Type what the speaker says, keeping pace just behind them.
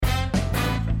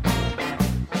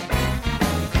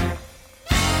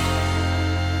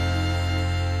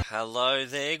Hello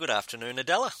there, good afternoon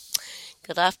Adela.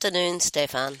 Good afternoon,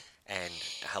 Stephan. And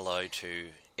hello to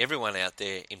everyone out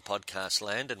there in podcast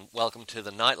land, and welcome to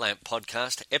the Night Lamp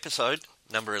podcast, episode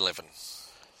number 11.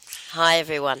 Hi,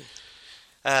 everyone.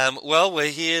 Well, we're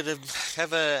here to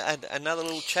have another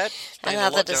little chat.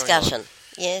 Another discussion,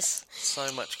 yes.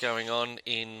 So much going on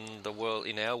in the world,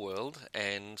 in our world,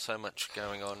 and so much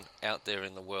going on out there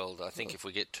in the world. I think if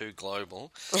we get too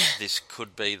global, this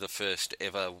could be the first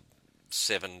ever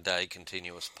 7-day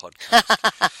continuous podcast.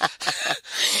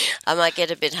 I might get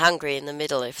a bit hungry in the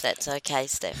middle if that's okay,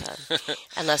 Stephan.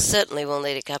 And I certainly will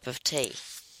need a cup of tea.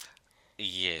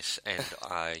 Yes, and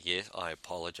I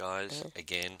apologise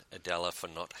again, Adela, for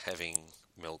not having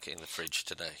milk in the fridge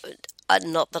today.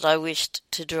 Not that I wished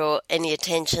to draw any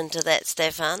attention to that,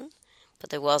 Stephan, but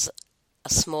there was a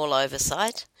small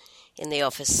oversight in the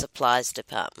office supplies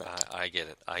department. I get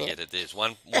it. I get it. There's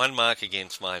one mark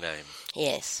against my name.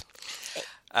 Yes.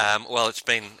 Well, it's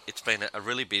been a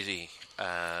really busy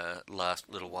last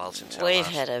little while since our We've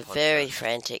last had a podcast. very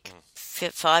frantic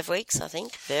 5 weeks, I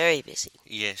think. Very busy.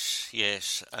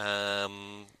 Yes.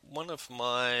 One of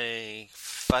my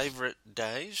favourite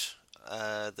days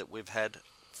that we've had,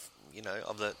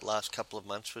 of the last couple of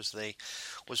months was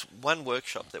one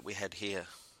workshop that we had here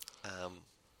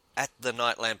at the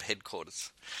Night Lamp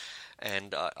headquarters,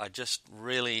 and I just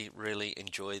really, really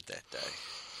enjoyed that day.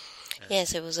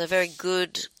 Yes, it was a very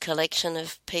good collection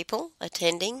of people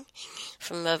attending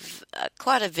from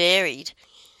quite a varied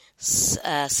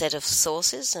set of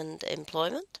sources and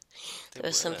employment. There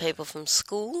were some people from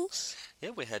schools.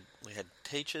 Yeah, we had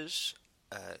teachers,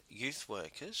 youth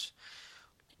workers.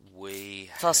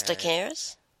 Foster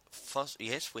carers.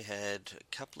 Yes, we had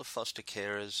a couple of foster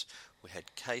carers. We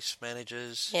had case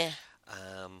managers. Yeah.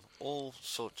 All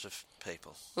sorts of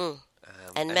people.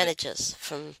 And managers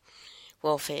from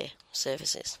welfare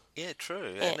services. Yeah,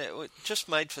 true. Yeah. And it just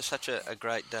made for such a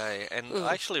great day. And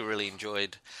I actually really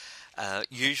enjoyed,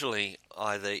 usually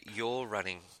either you're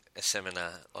running a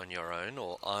seminar on your own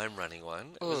or I'm running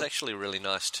one. It was actually really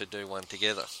nice to do one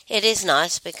together. It is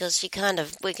nice because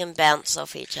we can bounce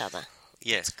off each other.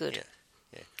 Yeah. It's good. Yeah.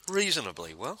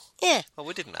 Reasonably well. Yeah. Well,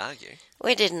 we didn't argue.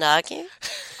 We didn't argue.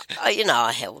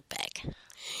 I held back.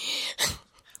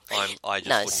 I just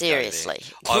no, wouldn't seriously.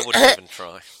 Go there. I wouldn't even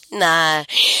try. No.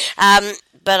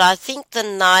 But I think the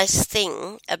nice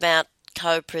thing about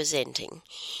co-presenting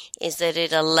is that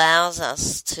it allows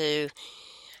us to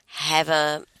have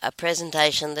a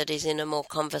presentation that is in a more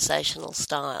conversational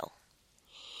style.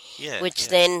 Yeah. Which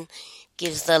then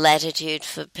gives the latitude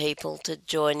for people to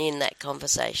join in that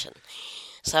conversation.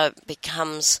 So it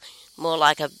becomes more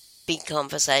like a big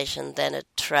conversation than a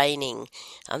training.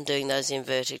 I'm doing those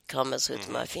inverted commas with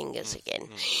my fingers again.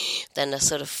 Than a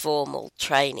sort of formal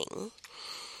training.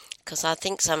 Because I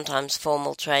think sometimes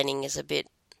formal training is a bit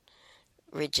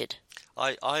rigid.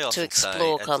 I often to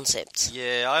explore say concepts.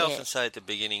 I often say at the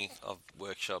beginning of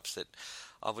workshops that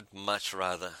I would much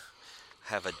rather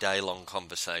have a day-long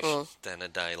conversation than a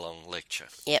day-long lecture.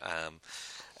 Yep.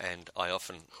 And I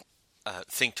often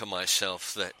think to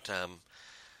myself that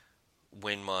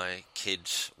when my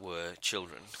kids were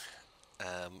children,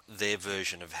 their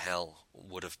version of hell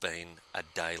would have been a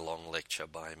day-long lecture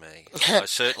by me. I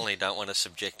certainly don't want to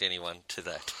subject anyone to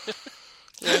that.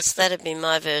 Yes, that'd be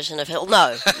my version of hell.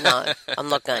 No, I'm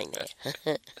not going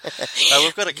there.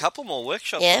 We've got a couple more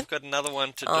workshops. Yeah. We've got another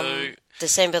one to do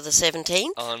December the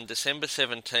 17th. On December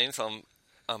 17th.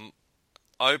 I'm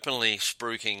openly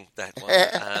spruiking that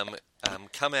one.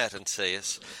 Come out and see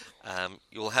us.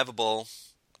 You'll have a ball,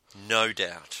 no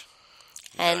doubt.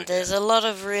 And there's a lot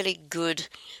of really good,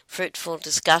 fruitful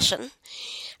discussion.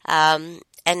 And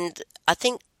I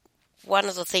think one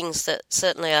of the things that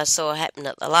certainly I saw happen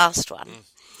at the last one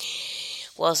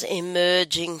was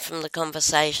emerging from the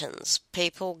conversations.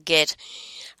 People get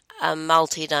a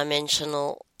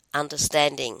multidimensional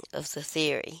understanding of the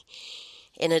theory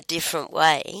in a different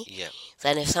way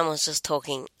than if someone's just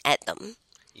talking at them.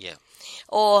 Yeah.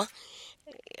 Or,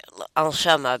 I'll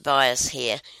show my bias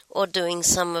here, or doing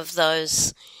some of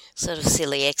those sort of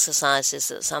silly exercises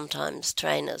that sometimes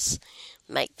trainers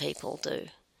make people do.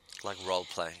 Like role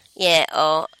play. Yeah,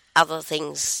 or other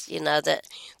things, that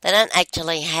they don't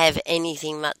actually have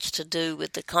anything much to do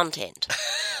with the content.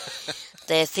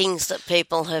 They're things that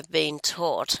people have been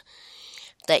taught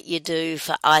that you do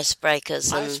for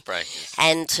icebreakers.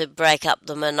 And to break up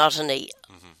the monotony,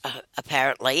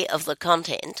 apparently, of the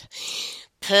content.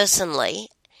 Personally,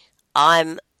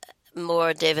 I'm more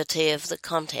a devotee of the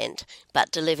content,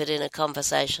 but delivered in a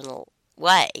conversational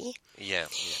way. Yeah.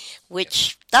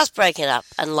 Which does break it up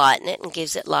and lighten it and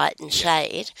gives it light and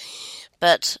shade.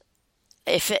 But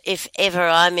if ever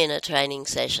I'm in a training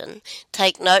session,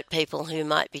 take note, people who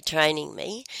might be training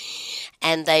me,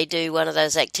 and they do one of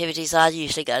those activities, I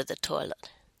usually go to the toilet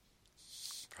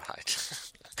Right.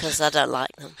 because I don't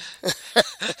like them.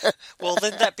 Well,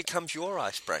 then that becomes your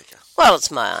icebreaker. Well,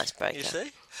 it's my icebreaker. You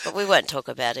see? But we won't talk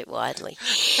about it widely.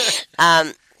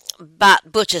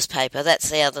 But butcher's paper,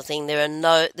 that's the other thing.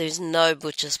 There's no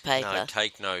butcher's paper. No,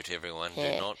 take note, everyone.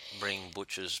 Yeah. Do not bring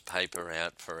butcher's paper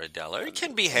out for Adela. It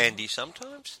can be handy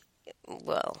sometimes.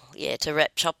 Well, yeah, to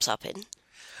wrap chops up in.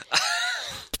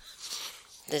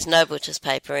 There's no butcher's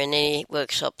paper in any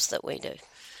workshops that we do.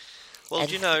 Well,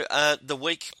 do you know, the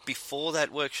week before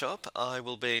that workshop, I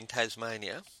will be in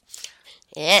Tasmania.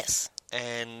 Yes.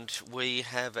 And we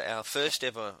have our first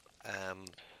ever,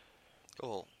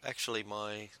 actually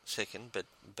my second,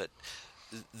 but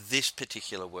this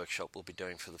particular workshop we'll be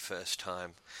doing for the first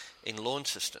time in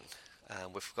Launceston.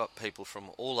 We've got people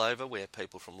from all over. We have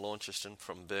people from Launceston,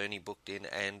 from Burnie booked in,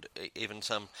 and even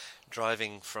some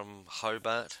driving from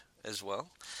Hobart as well.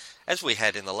 As we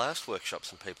had in the last workshop,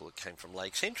 some people that came from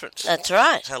Lakes Entrance. That's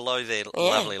right. Hello there,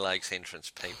 lovely Lakes Entrance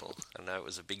people. I know it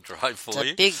was a big drive for you.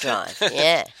 It's a big drive,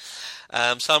 yeah.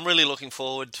 So I'm really looking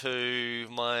forward to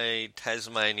my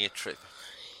Tasmania trip.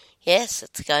 Yes,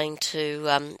 it's going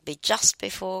to be just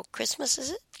before Christmas,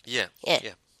 is it? Yeah.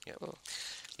 Mm.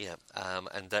 Yeah,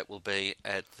 and that will be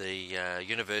at the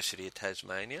University of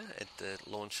Tasmania at the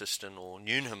Launceston or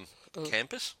Newnham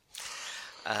campus.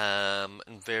 And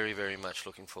very, very much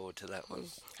looking forward to that one.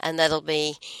 And that'll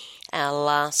be our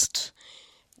last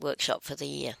workshop for the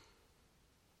year.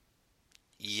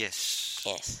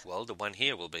 Yes. Well, the one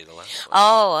here will be the last one.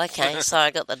 Oh, okay. Sorry,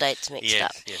 I got the dates mixed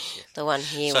up. Yes. The one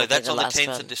here will be the last one. So that's on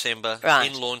the 10th of December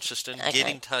in Launceston. Okay. Get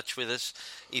in touch with us.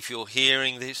 If you're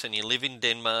hearing this and you live in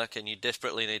Denmark and you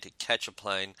desperately need to catch a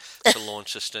plane to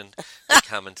Launceston, to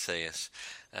come and see us.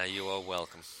 You are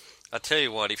welcome. I tell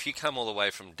you what, if you come all the way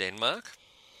from Denmark...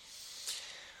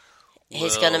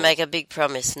 He's going to make a big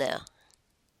promise now.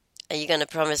 Are you going to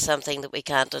promise something that we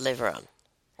can't deliver on?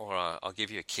 All right, I'll give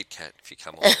you a Kit Kat if you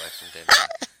come all the way from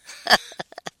Denmark.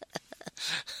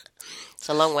 It's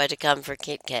a long way to come for a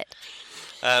Kit Kat.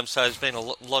 So there's been a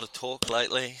lot of talk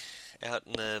lately out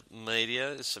in the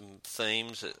media. There's some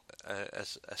themes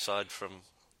aside from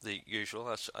the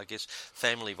usual. I guess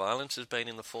family violence has been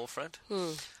in the forefront.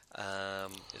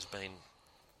 Has been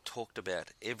talked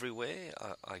about everywhere.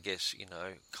 I guess,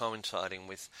 coinciding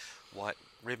with White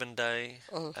Ribbon Day.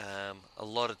 A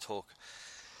lot of talk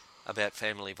about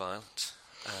family violence.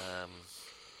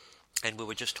 And we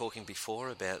were just talking before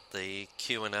about the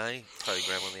Q&A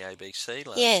program on the ABC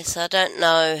last Yes, night. I don't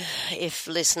know if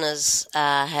listeners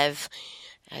have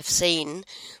seen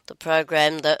the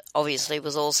program that obviously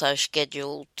was also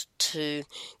scheduled to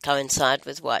coincide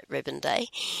with White Ribbon Day.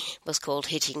 It was called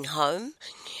Hitting Home,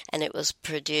 and it was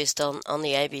produced on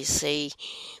the ABC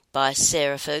by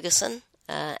Sarah Ferguson,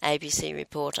 ABC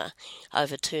reporter,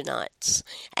 over 2 nights.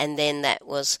 And then that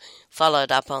was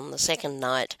followed up on the second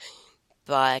night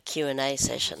by a Q&A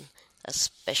session, a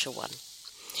special one.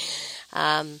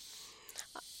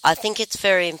 I think it's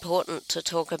very important to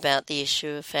talk about the issue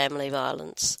of family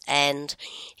violence, and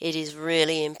it is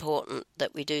really important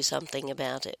that we do something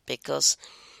about it because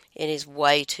it is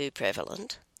way too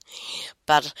prevalent.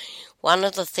 But one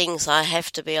of the things, I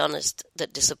have to be honest,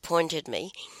 that disappointed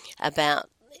me about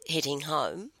Hitting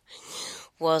Home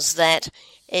was that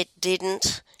it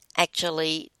didn't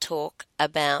actually talk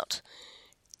about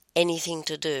anything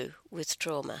to do with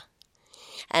trauma.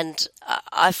 And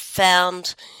I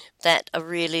found that a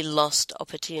really lost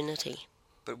opportunity.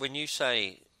 But when you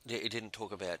say it didn't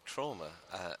talk about trauma,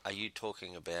 are you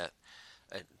talking about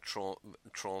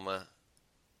trauma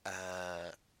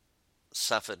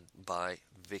suffered by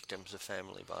victims of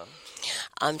family violence?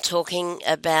 I'm talking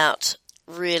about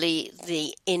really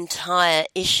the entire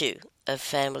issue of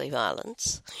family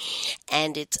violence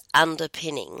and its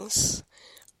underpinnings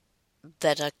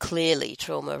that are clearly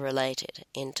trauma-related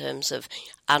in terms of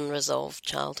unresolved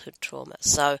childhood trauma.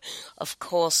 So, of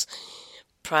course,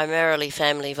 primarily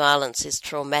family violence is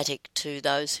traumatic to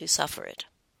those who suffer it.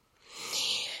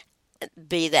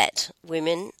 Be that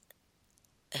women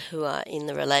who are in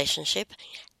the relationship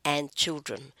and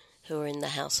children who are in the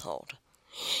household.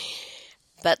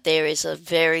 But there is a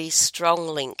very strong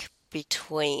link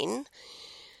between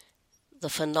the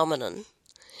phenomenon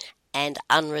and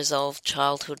unresolved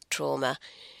childhood trauma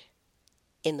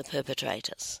in the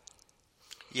perpetrators.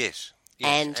 Yes.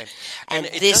 And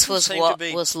this was what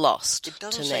was lost to me. It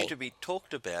doesn't seem to be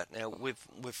talked about. Now,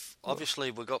 we've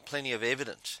obviously we've got plenty of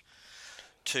evidence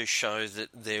to show that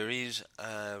there is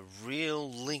a real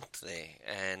link there,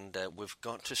 and we've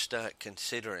got to start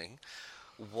considering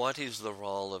what is the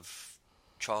role of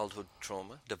childhood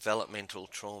trauma, developmental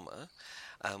trauma?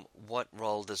 What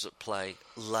role does it play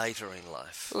later in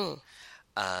life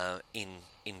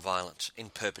in violence, in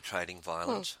perpetrating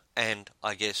violence? And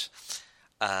I guess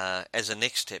as a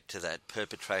next step to that,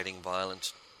 perpetrating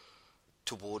violence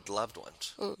toward loved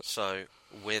ones. So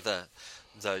whether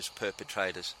those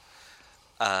perpetrators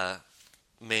are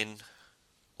men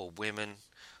or women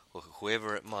or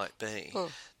whoever it might be,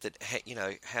 that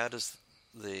how does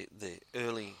the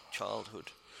early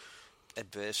childhood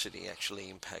adversity actually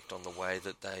impact on the way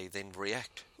that they then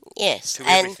react? Yes, to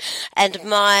everything? and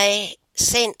my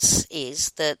sense is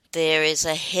that there is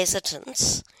a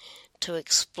hesitance to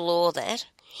explore that,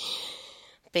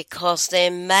 because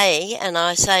there may, and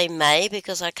I say may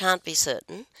because I can't be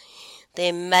certain,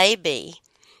 there may be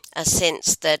a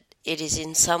sense that it is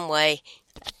in some way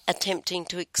attempting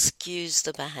to excuse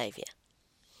the behaviour.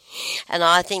 And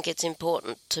I think it's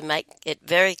important to make it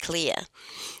very clear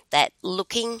that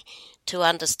looking to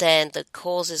understand the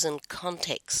causes and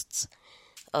contexts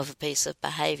of a piece of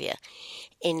behaviour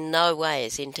in no way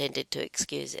is intended to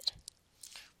excuse it.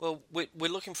 Well,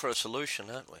 we're looking for a solution,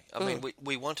 aren't we? I mean,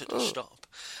 we want it to stop,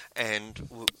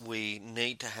 and we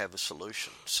need to have a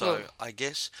solution. So I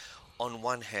guess on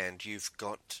one hand, you've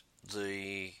got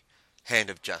the hand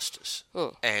of justice,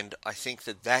 and I think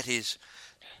that is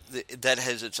that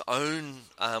has its own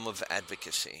arm of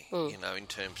advocacy, in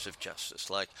terms of justice.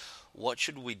 Like, what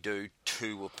should we do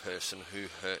to a person who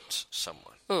hurts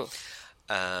someone?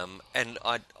 And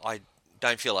I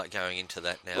don't feel like going into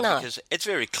that now, because it's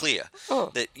very clear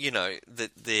that,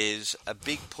 that there's a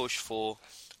big push for,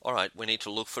 all right, we need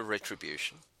to look for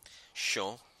retribution,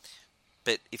 sure,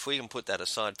 but if we can put that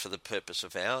aside for the purpose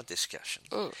of our discussion,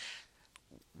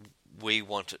 we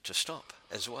want it to stop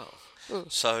as well.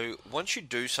 So once you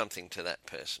do something to that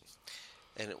person,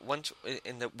 and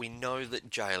that we know that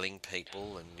jailing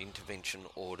people and intervention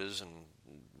orders and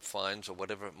fines or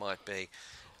whatever it might be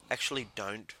actually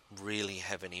don't really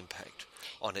have an impact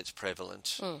on its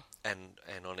prevalence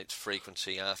and on its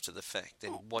frequency after the fact,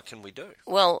 then what can we do?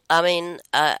 Well, I mean,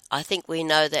 I think we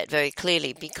know that very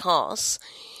clearly, because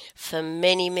for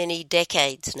many, many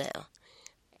decades now,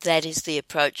 that is the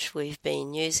approach we've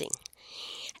been using.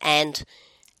 And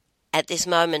at this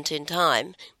moment in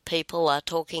time, people are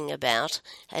talking about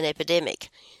an epidemic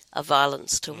of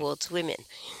violence towards women.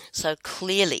 So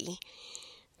clearly,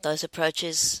 those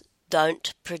approaches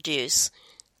don't produce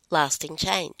lasting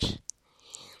change.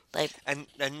 And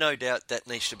no doubt that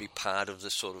needs to be part of the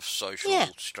sort of social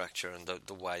structure and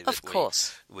the way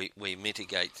that we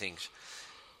mitigate things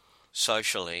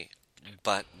socially,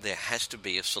 but there has to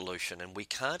be a solution, and we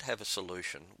can't have a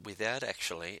solution without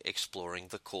actually exploring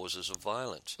the causes of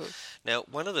violence. Now,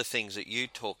 one of the things that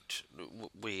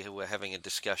we were having a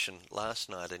discussion last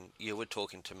night, and you were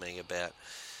talking to me about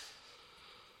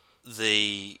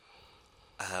the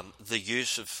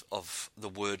use of the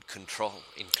word control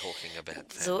in talking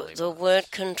about family The violence. word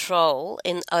control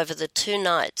over the 2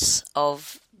 nights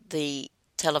of the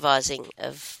televising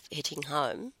of Hitting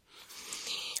Home,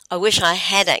 I wish I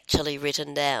had actually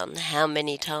written down how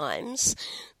many times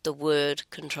the word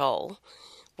control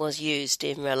was used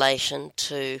in relation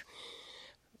to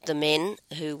the men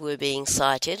who were being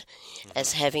cited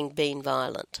as having been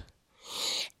violent.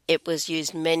 It was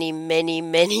used many, many,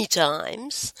 many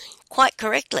times, quite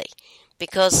correctly,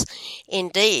 because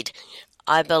indeed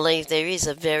I believe there is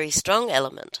a very strong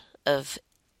element of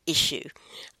issue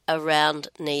around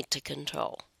need to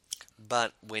control.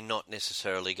 But we're not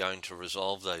necessarily going to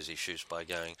resolve those issues by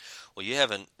going, well,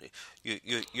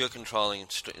 you're controlling,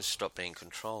 stop being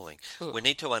controlling. We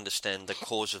need to understand the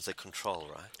cause of the control,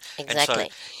 right? Exactly.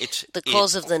 And so it's the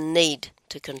cause of the need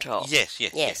to control. Yes.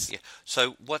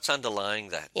 So what's underlying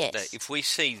that? Yes. That if we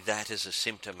see that as a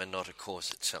symptom and not a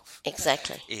cause itself.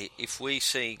 Exactly. If we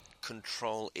see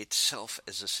control itself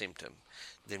as a symptom,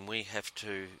 then we have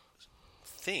to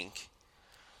think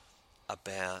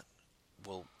about,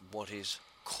 well, what is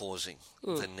causing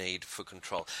the need for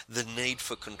control? The need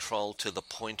for control to the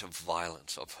point of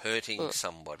violence, of hurting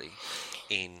somebody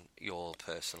in your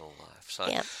personal life. So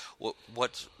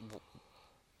what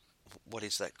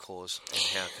is that cause, and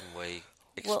how can we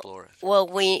explore it? Well,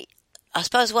 I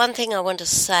suppose one thing I want to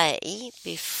say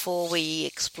before we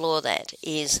explore that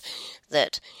is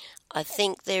that I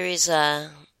think there is a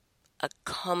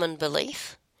common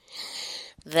belief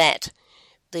that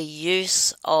the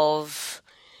use of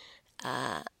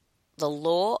the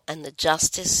law and the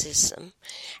justice system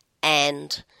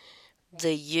and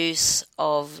the use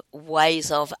of ways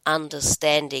of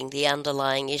understanding the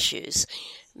underlying issues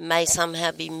may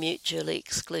somehow be mutually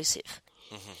exclusive.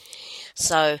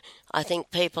 So I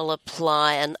think people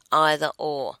apply an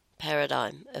either-or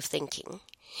paradigm of thinking,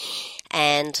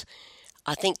 and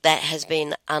I think that has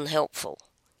been unhelpful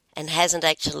and hasn't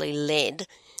actually led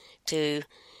to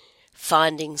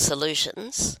finding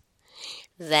solutions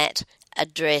that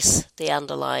address the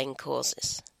underlying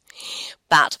causes.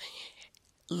 But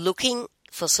looking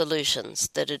for solutions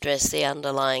that address the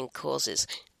underlying causes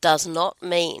does not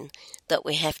mean that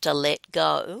we have to let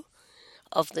go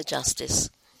of the justice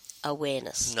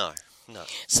awareness. No, no.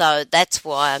 So that's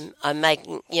why I'm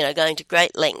making, going to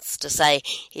great lengths to say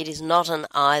it is not an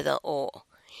either or.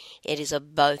 It is a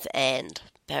both and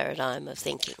paradigm of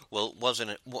thinking. Well,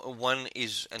 wasn't it? One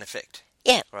is an effect.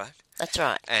 Yeah, right. That's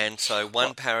right. And so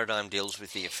one paradigm deals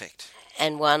with the effect.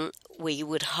 And one we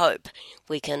would hope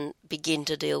we can begin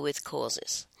to deal with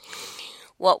causes.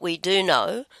 What we do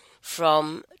know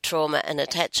from trauma and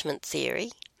attachment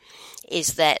theory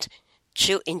is that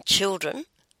in children,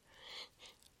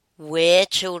 where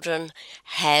children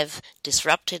have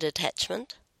disrupted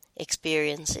attachment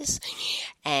experiences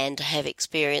and have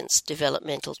experienced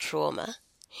developmental trauma,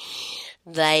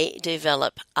 they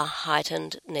develop a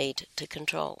heightened need to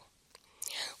control.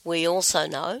 We also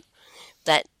know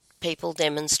that people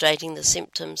demonstrating the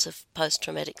symptoms of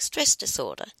post-traumatic stress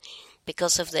disorder,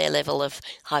 because of their level of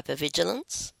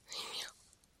hypervigilance,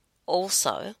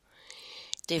 also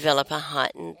develop a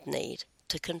heightened need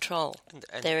to control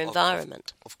their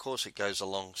environment. Of course, it goes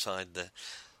alongside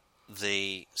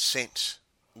the sense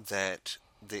that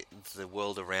the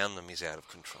world around them is out of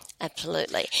control.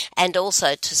 Absolutely. And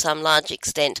also, to some large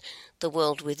extent, the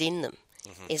world within them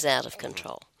is out of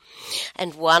control.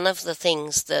 And one of the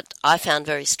things that I found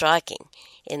very striking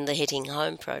in the Hitting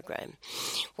Home program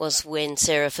was when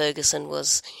Sarah Ferguson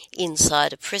was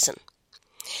inside a prison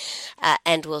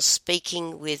and was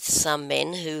speaking with some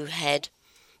men who had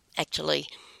actually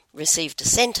received a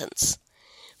sentence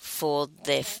for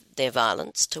their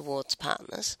violence towards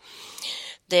partners.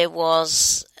 There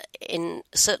was, in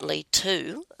certainly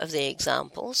two of the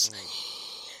examples,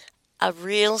 a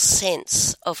real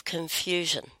sense of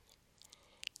confusion.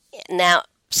 Now,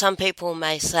 some people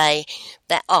may say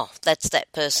that, that's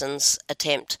that person's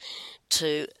attempt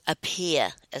to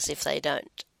appear as if they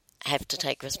don't have to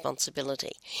take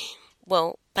responsibility.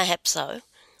 Well, perhaps so.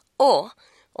 Or,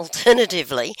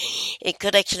 alternatively, it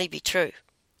could actually be true.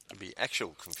 It would be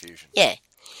actual confusion. Yeah.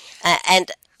 And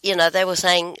they were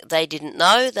saying they didn't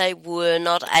know, they were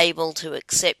not able to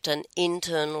accept an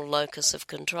internal locus of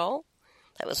control.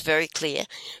 That was very clear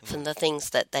from the things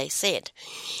that they said.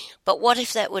 But what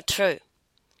if that were true?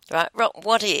 Right?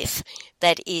 What if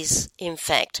that is, in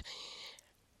fact,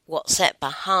 what sat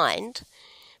behind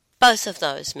both of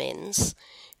those men's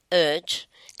urge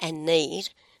and need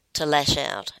to lash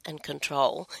out and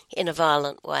control in a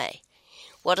violent way?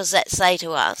 What does that say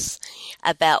to us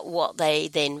about what they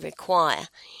then require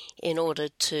in order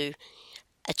to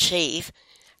achieve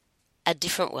a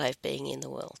different way of being in the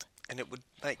world? And it would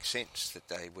make sense that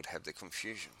they would have the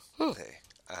confusion there.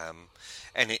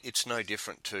 And it's no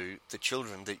different to the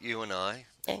children that you and I,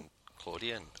 and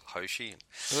Claudia and Hoshi,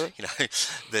 and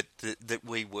that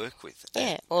we work with.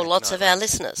 Yeah, or lots of our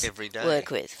listeners every day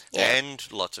work with. Yeah.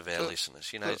 And lots of our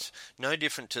listeners. It's no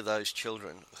different to those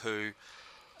children who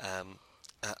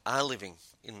are living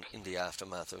in the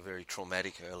aftermath of a very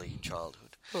traumatic early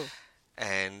childhood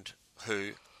and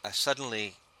who are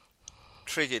suddenly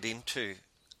triggered into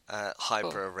a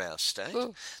hyper-aroused state.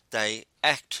 They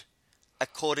act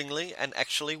accordingly and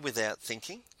actually without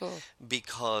thinking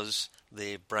because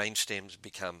their brain stems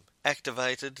become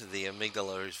activated, the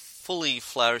amygdala is fully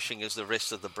flourishing as the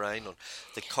rest of the brain, or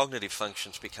the cognitive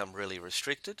functions become really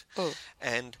restricted,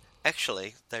 and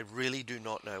actually they really do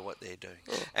not know what they're doing.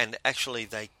 And actually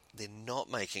they're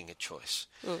not making a choice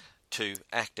to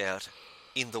act out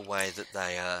in the way that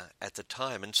they are at the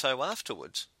time. And so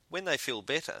afterwards, when they feel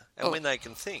better and when they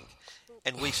can think,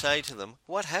 and we say to them,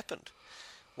 what happened?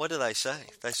 What do they say?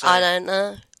 They say, I don't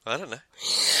know. I don't know.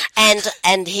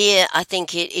 And here I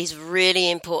think it is really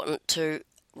important to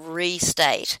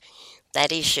restate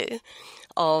that issue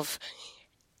of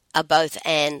a both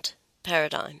and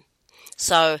paradigm.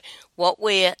 So what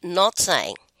we're not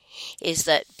saying is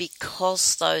that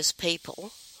because those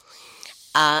people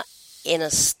are in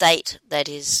a state that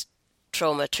is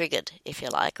trauma triggered, if you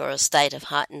like, or a state of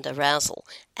heightened arousal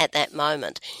at that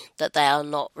moment, that they are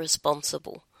not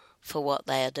responsible for what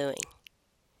they are doing.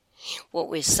 What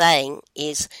we're saying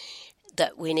is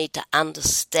that we need to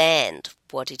understand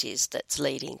what it is that's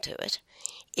leading to it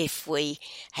if we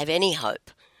have any hope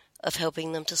of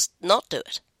helping them to not do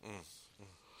it.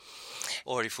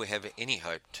 Or if we have any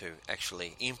hope to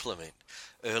actually implement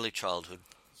early childhood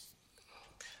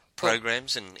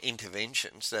programs and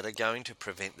interventions that are going to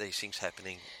prevent these things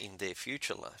happening in their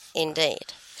future life.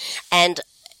 Indeed. And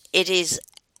it is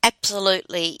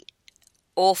absolutely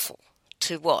awful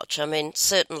to watch. I mean,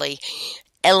 certainly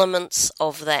elements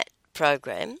of that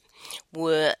program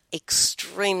were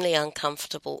extremely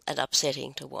uncomfortable and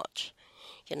upsetting to watch.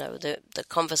 You know, the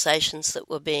conversations that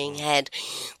were being had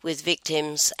with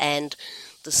victims and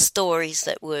the stories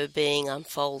that were being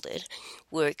unfolded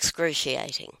were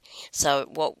excruciating. So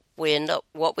what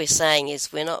we're saying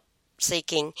is we're not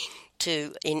seeking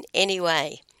to in any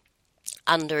way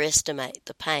underestimate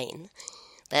the pain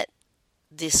that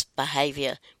this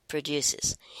behaviour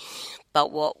produces.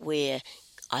 But what we're,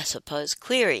 I suppose,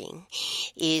 querying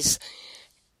is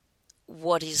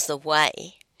what is the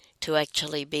way to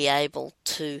actually be able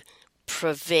to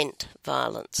prevent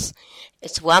violence.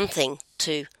 It's one thing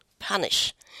to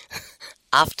punish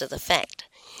after the fact,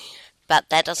 but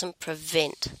that doesn't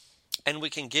prevent. And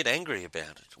we can get angry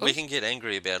about it. We can get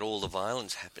angry about all the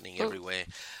violence happening everywhere,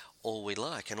 all we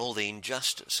like, and all the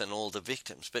injustice and all the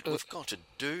victims. But we've got to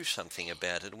do something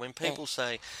about it. When people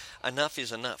say enough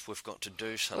is enough, we've got to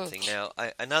do something. Now,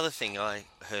 another thing I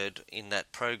heard in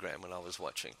that program when I was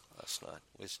watching last night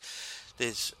was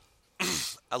there's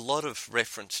a lot of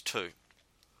reference to,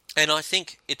 and I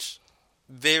think it's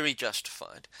very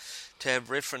justified to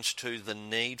have reference to the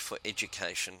need for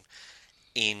education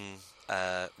in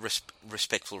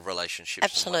respectful relationships.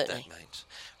 Absolutely. And what that means.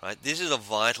 Right? This is a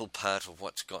vital part of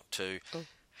what's got to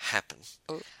happen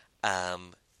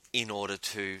in order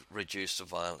to reduce the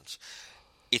violence.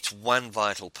 It's one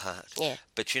vital part. Yeah.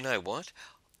 But you know what?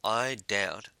 I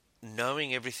doubt,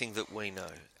 knowing everything that we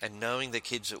know and knowing the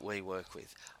kids that we work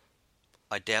with,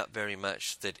 I doubt very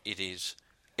much that it is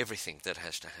everything that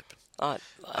has to happen.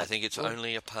 I think it's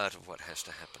only a part of what has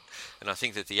to happen. And I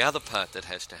think that the other part that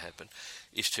has to happen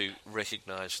is to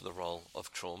recognise the role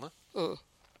of trauma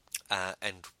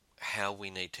and how we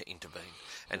need to intervene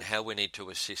and how we need to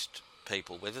assist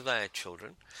people, whether they are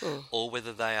children or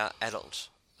whether they are adults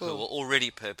who are already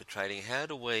perpetrating.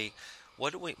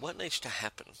 What needs to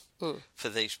happen for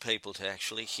these people to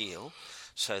actually heal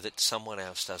so that someone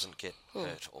else doesn't get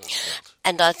hurt or killed?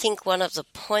 And I think one of the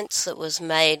points that was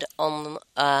made on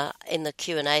in the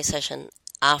Q&A session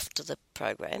after the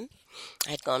program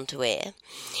had gone to air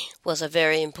was a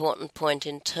very important point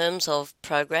in terms of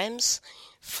programs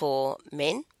for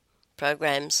men,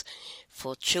 programs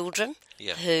for children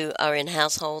who are in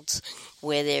households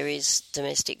where there is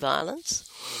domestic violence.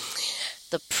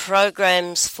 The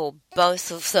programs for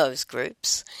both of those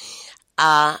groups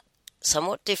are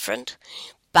somewhat different,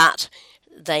 but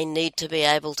they need to be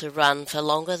able to run for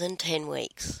longer than 10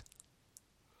 weeks.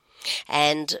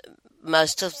 And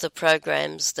most of the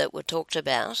programs that were talked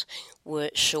about were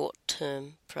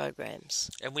short-term programs.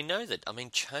 And we know that,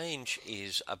 change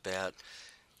is about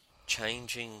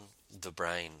changing the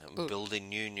brain and building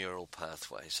new neural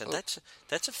pathways. And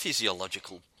that's a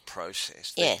physiological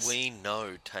process that we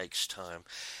know takes time.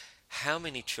 How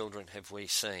many children have we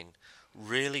seen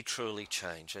really truly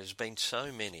change? There's been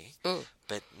so many,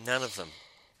 but none of them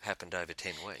happened over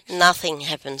 10 weeks. Nothing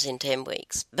happens in 10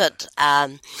 weeks. But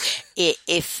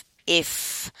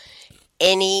if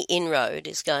any inroad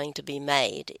is going to be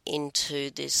made into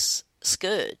this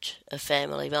scourge of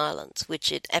family violence,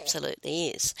 which it absolutely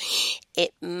is,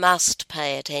 it must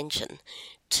pay attention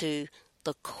to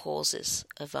the causes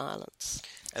of violence.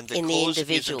 And the in cause the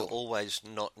individual isn't always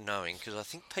not knowing, because I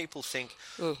think people think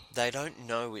they don't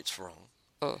know it's wrong,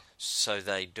 so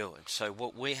they do it. So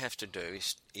what we have to do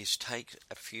is take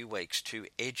a few weeks to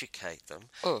educate them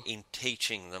in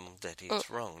teaching them that it's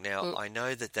wrong. Now, I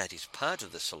know that is part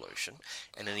of the solution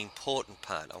and an important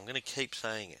part. I'm going to keep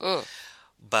saying it.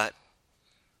 But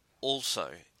also,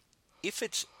 if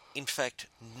it's in fact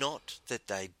not that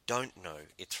they don't know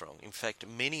it's wrong, in fact,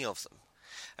 many of them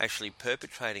actually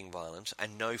perpetrating violence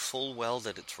and know full well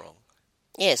that it's wrong.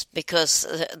 Yes, because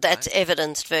that's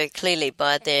evidenced very clearly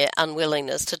by their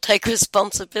unwillingness to take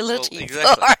responsibility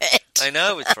for it. They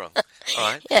know it's wrong.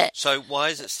 All right? Yeah. So why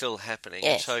is it still happening?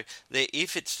 Yes. So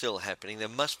if it's still happening, there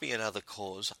must be another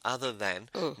cause other than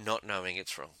not knowing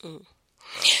it's wrong. Right?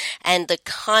 And the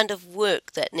kind of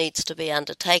work that needs to be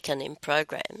undertaken in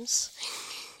programs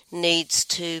needs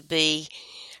to be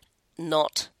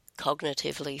not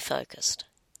cognitively focused.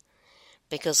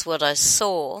 Because what I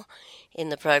saw in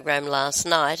the program last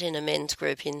night in a men's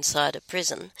group inside a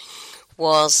prison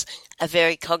was a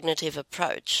very cognitive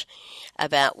approach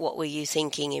about what were you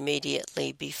thinking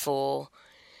immediately before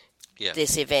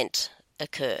this event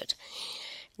occurred.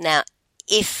 Now,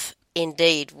 if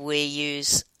indeed we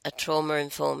use a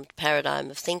trauma-informed paradigm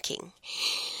of thinking,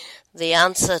 the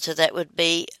answer to that would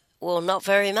be, Well, not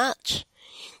very much,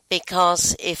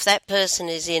 because if that person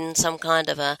is in some kind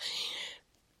of a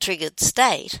triggered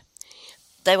state,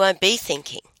 they won't be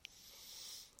thinking.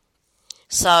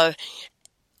 So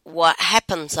what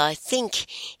happens, I think,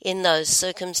 in those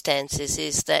circumstances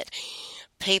is that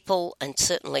people, and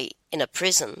certainly in a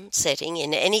prison setting,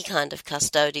 in any kind of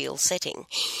custodial setting,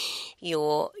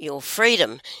 your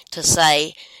freedom to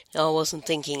say, I wasn't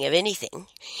thinking of anything,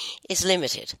 is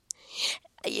limited.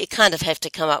 You kind of have to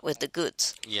come up with the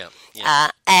goods. Yeah.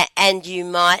 And you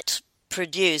might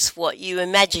produce what you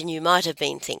imagine you might have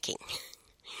been thinking,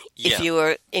 if you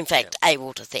were, in fact,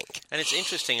 able to think. And it's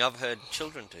interesting, I've heard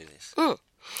children do this.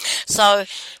 So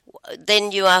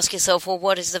then you ask yourself, well,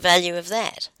 what is the value of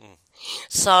that?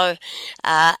 So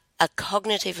a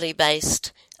cognitively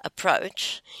based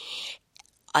approach,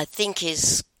 I think,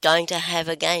 is going to have,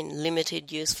 again,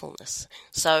 limited usefulness.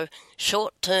 So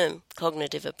short-term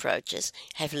cognitive approaches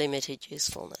have limited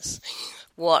usefulness.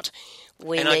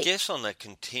 I guess on that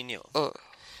continuum,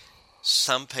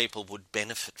 some people would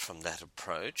benefit from that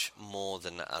approach more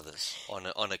than others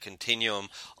on a continuum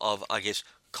of, I guess,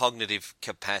 cognitive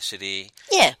capacity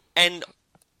and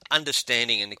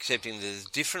understanding and accepting there's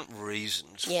different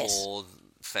reasons for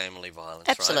family violence.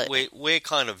 Absolutely. Right? We're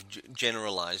kind of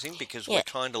generalising because we're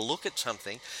trying to look at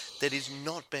something that is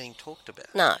not being talked about.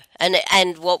 No,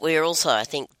 and what we're also, I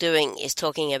think, doing is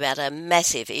talking about a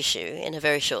massive issue in a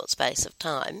very short space of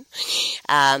time,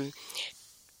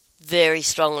 very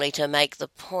strongly to make the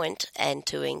point and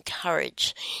to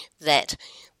encourage that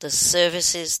the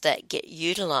services that get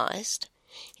utilised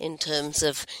in terms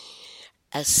of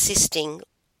assisting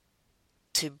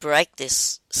to break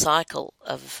this cycle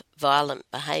of violent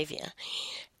behaviour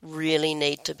really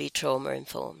need to be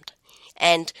trauma-informed.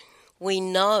 And we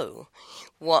know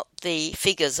what the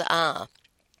figures are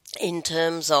in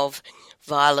terms of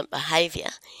violent behaviour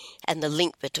and the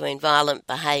link between violent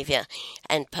behaviour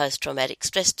and post-traumatic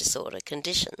stress disorder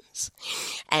conditions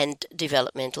and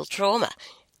developmental trauma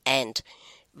and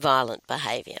violent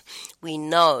behaviour. We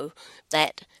know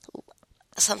that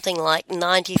something like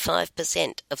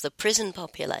 95% of the prison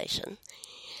population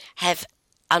have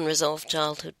unresolved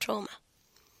childhood trauma.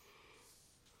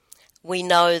 We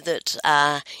know that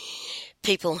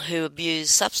people who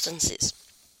abuse substances,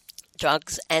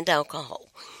 drugs and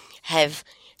alcohol, have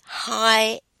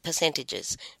high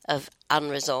percentages of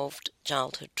unresolved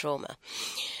childhood trauma.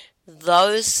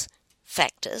 Those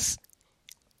factors,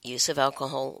 use of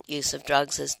alcohol, use of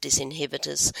drugs as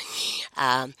disinhibitors,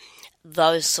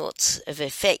 those sorts of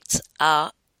effects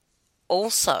are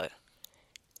also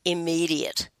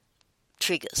immediate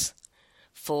triggers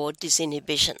for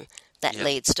disinhibition that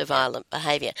leads to violent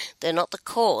behaviour. They're not the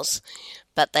cause,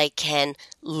 but they can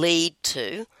lead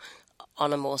to,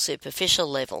 on a more superficial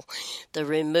level, the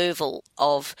removal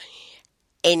of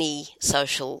any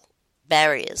social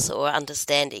barriers or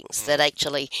understandings that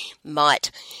actually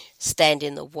might stand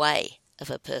in the way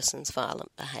of a person's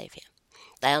violent behaviour.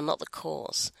 They are not the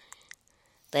cause.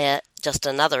 They're just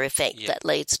another effect that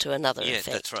leads to another effect.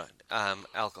 Yeah, that's right.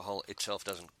 Alcohol itself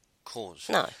doesn't cause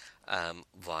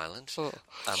violence,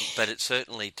 but it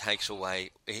certainly takes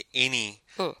away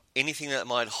anything that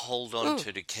might hold on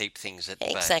to keep things at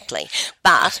bay. Exactly.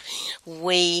 But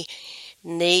we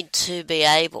need to be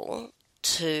able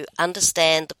to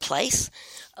understand the place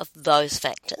of those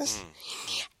factors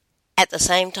at the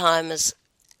same time as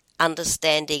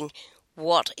understanding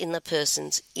what in the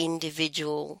person's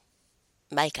individual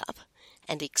makeup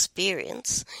and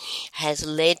experience has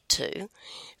led to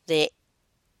their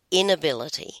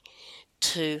inability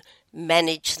to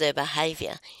manage their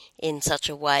behaviour in such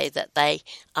a way that they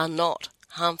are not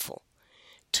harmful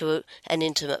to an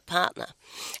intimate partner.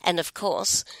 And of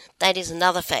course, that is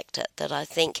another factor that I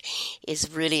think is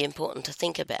really important to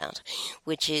think about,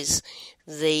 which is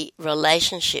the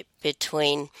relationship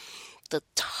between the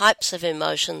types of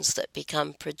emotions that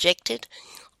become projected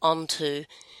onto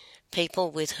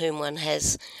people with whom one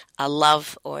has a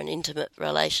love or an intimate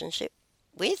relationship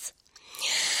with,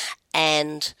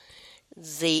 and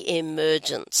the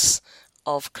emergence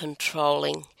of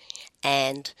controlling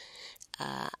and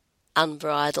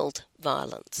unbridled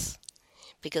violence.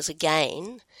 Because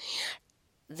again,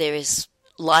 there is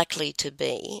likely to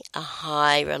be a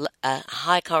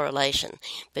high correlation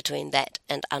between that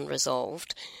and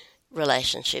unresolved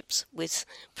relationships with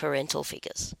parental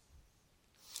figures.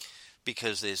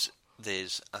 Because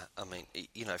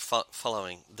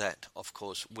following that, of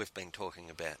course, we've been talking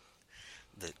about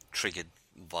the triggered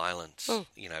violence,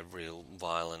 real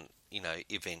violent,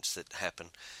 events that happen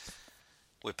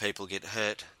where people get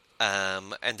hurt.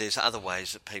 And there's other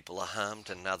ways that people are harmed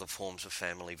and other forms of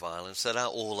family violence that are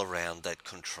all around that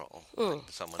control. Like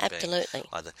someone absolutely. being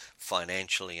either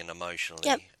financially and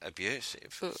emotionally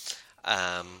abusive.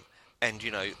 And,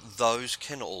 those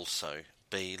can also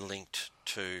be linked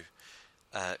to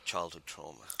childhood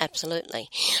trauma. Absolutely.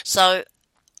 So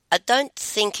I don't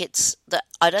think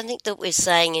that we're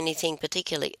saying anything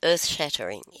particularly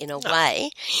earth-shattering in a way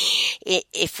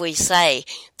if we say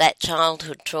that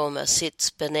childhood trauma sits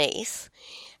beneath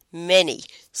many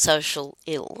social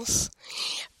ills,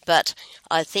 but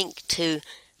I think to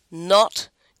not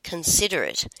consider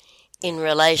it in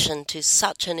relation to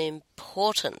such an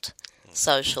important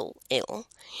social ill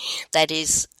that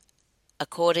is,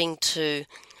 according to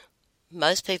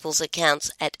most people's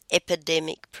accounts, at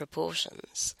epidemic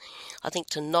proportions. I think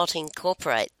to not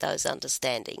incorporate those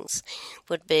understandings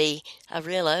would be a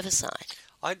real oversight.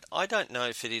 I don't know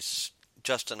if it is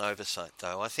just an oversight,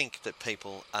 though. I think that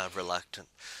people are reluctant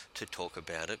to talk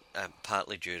about it,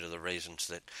 partly due to the reasons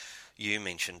that you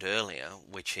mentioned earlier,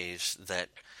 which is that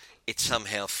it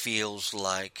somehow feels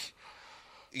like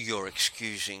you're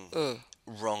excusing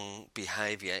wrong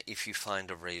behaviour if you find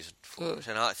a reason for it.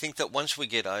 And I think that once we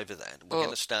get over that, we're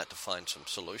going to start to find some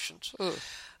solutions.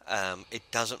 It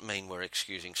doesn't mean we're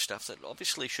excusing stuff that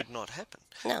obviously should not happen.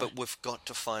 No. But we've got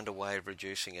to find a way of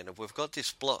reducing it. And we've got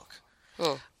this block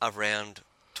around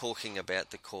talking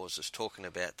about the causes, talking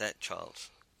about that child's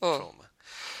trauma.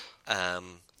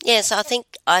 Yes, I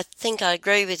think I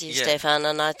agree with you, Stephan,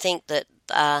 and I think that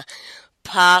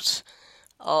part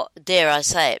of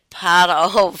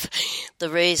the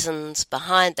reasons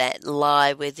behind that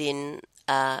lie within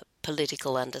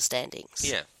political understandings.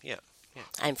 Yeah.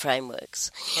 And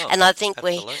frameworks. Oh, and I think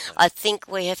absolutely.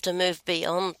 we have to move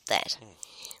beyond that.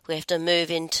 We have to move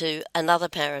into another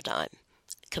paradigm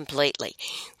completely,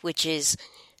 which is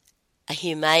a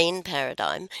humane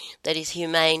paradigm that is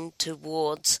humane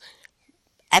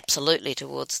absolutely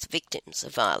towards the victims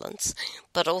of violence,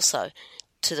 but also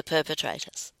to the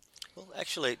perpetrators. Well,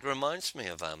 actually, it reminds me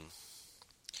of,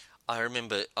 I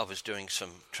remember I was doing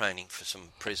some training for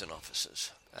some prison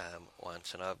officers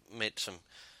once, and I met some,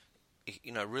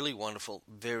 really wonderful,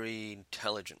 very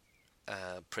intelligent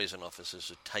prison officers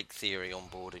who take theory on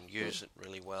board and use it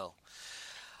really well.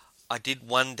 I did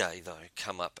one day, though,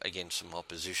 come up against some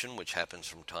opposition, which happens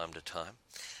from time to time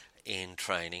in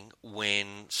training,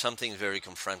 when something's very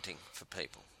confronting for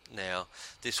people. Now,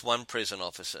 this one prison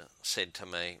officer said to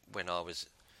me when I was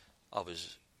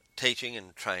teaching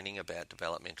and training about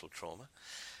developmental trauma,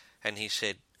 and he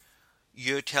said,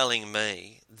 "You're telling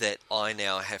me that I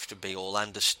now have to be all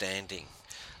understanding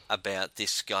about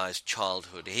this guy's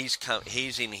childhood.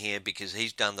 He's in here because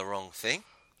he's done the wrong thing,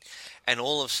 and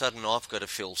all of a sudden I've got to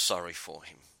feel sorry for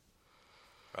him."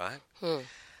 Right?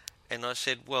 And I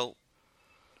said, well,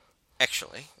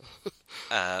 actually,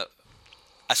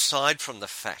 aside from the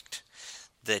fact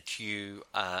that you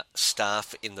are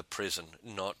staff in the prison,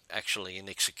 not actually an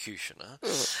executioner,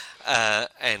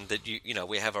 and that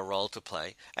we have a role to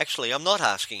play. Actually, I'm not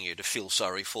asking you to feel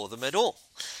sorry for them at all.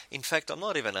 In fact, I'm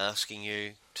not even asking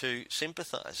you to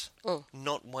sympathise.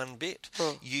 Not one bit.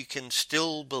 You can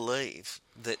still believe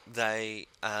that they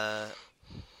are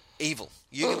evil.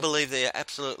 You can believe they are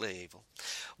absolutely evil.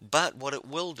 But what it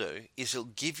will do is it'll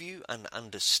give you an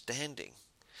understanding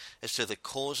as to the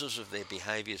causes of their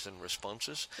behaviours and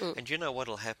responses. And you know what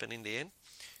will happen in the end?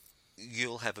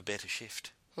 You'll have a better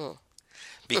shift.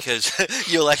 Because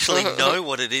you'll actually know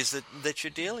what it is that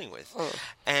you're dealing with.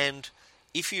 And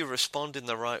if you respond in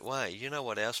the right way, you know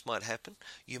what else might happen?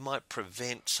 You might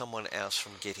prevent someone else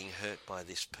from getting hurt by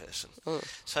this person.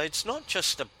 So it's not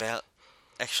just about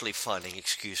actually finding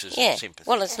excuses and sympathy.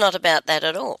 Well, it's not about that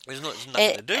at all. There's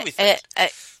nothing to do with that.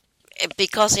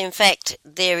 Because, in fact,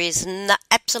 there is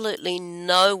absolutely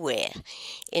nowhere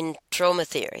in trauma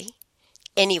theory,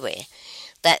 anywhere,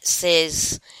 that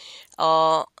says,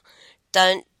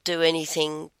 don't do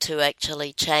anything to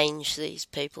actually change these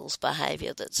people's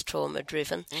behaviour that's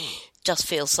trauma-driven. Just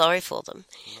feel sorry for them.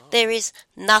 No. There is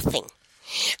nothing.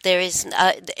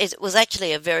 It was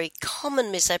actually a very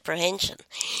common misapprehension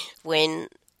when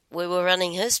we were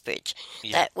running Hurstbridge,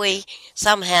 that we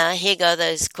somehow, here go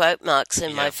those quote marks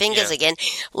in my fingers again,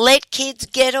 let kids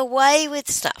get away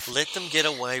with stuff. Let them get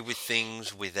away with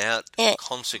things without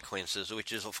consequences,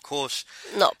 which is, of course...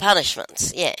 not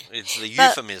punishments, It's the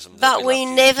euphemism. But we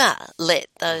never let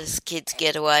those kids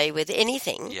get away with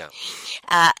anything.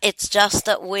 It's just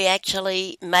that we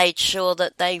actually made sure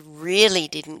that they really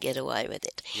didn't get away with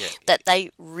it. That they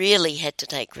really had to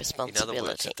take responsibility. In other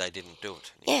words, that they didn't do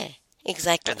it.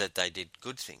 Exactly. And that they did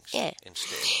good things Yeah.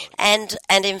 instead. And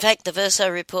in fact, the Verso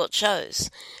report shows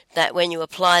that when you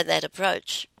apply that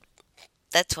approach,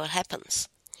 that's what happens.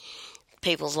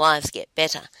 People's lives get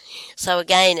better. So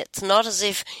again, it's not as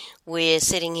if we're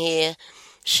sitting here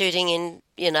shooting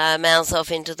in, our mouths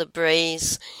off into the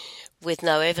breeze with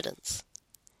no evidence.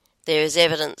 There is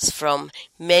evidence from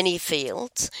many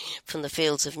fields, from the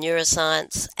fields of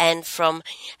neuroscience and from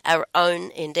our own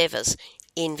endeavours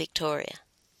in Victoria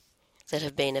that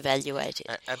have been evaluated.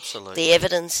 Absolutely. The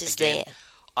evidence is Again, there.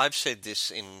 I've said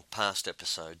this in past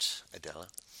episodes, Adela,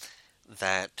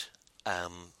 that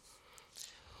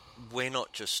we're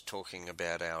not just talking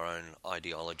about our own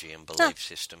ideology and belief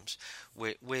systems.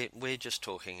 We're just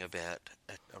talking about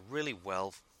a really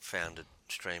well-founded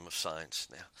stream of science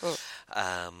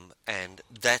now. And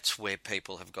that's where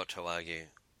people have got to argue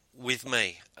with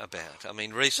me about. I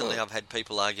mean, recently I've had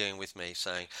people arguing with me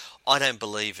saying, I don't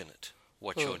believe in it,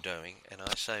 what you're doing. And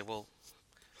I say, well,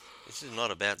 this is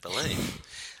not about belief.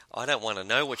 I don't want to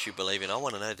know what you believe in. I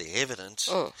want to know the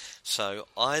evidence. So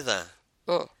either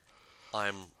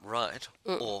I'm right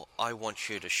or I want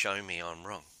you to show me I'm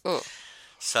wrong.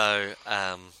 So,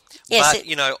 Yes,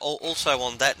 but, also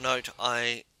on that note,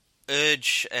 I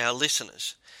urge our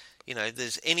listeners,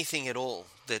 there's anything at all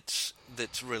that's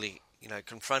really,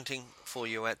 confronting for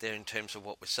you out there in terms of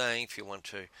what we're saying. If you want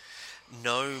to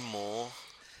know more,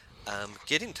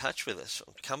 get in touch with us.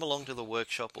 Come along to the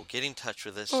workshop or get in touch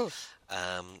with us.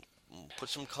 Put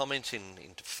some comments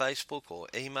into Facebook or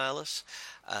email us,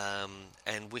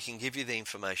 and we can give you the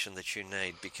information that you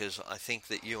need, because I think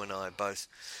that you and I are both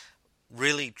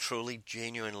really, truly,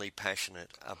 genuinely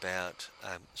passionate about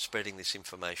spreading this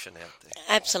information out there.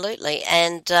 absolutely.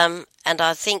 And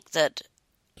I think that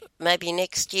maybe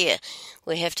next year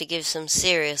we have to give some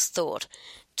serious thought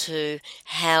to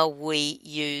how we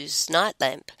use Night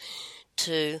Lamp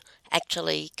to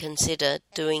actually consider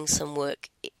doing some work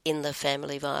in the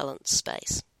family violence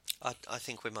space. I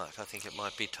think we might. I think it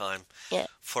might be time Yeah.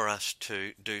 for us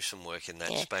to do some work in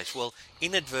that space. Well,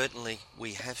 inadvertently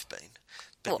we have been,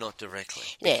 but not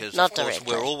directly. Because, not of course,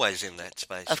 directly. we're always in that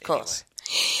space Of course.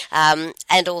 anyway.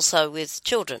 And also with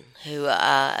children who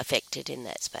are affected in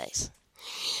that space.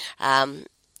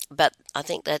 But I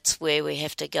think that's where we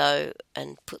have to go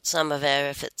and put some of our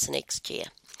efforts next year.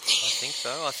 I think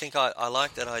so. I think I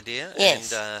like that idea.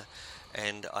 Yes.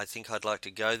 And I think I'd like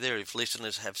to go there. If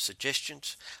listeners have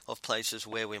suggestions of places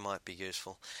where we might be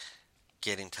useful,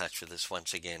 get in touch with us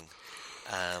once again.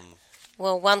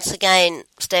 Well, once again,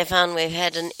 Stephan, we've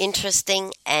had an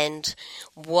interesting and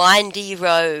windy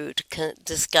road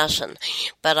discussion,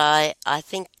 but I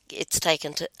think it's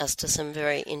taken us to some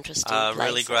very interesting places.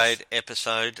 Really great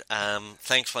episode.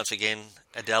 Thanks once again,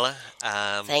 Adela.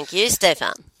 Thank you,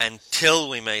 Stephan. Until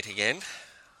we meet again,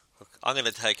 look, I'm going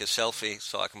to take a selfie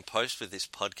so I can post with this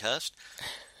podcast.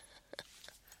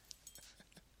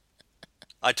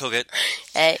 I took it.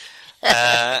 Hey.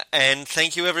 And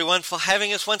thank you everyone for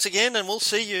having us once again, and we'll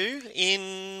see you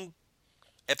in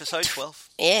episode 12.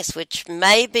 Yes, which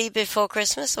may be before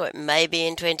Christmas or it may be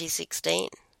in 2016.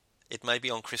 It may be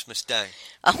on Christmas Day.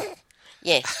 Oh,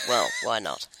 yes, well, why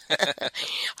not?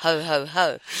 Ho, ho,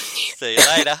 ho. See you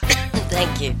later.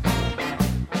 Thank you.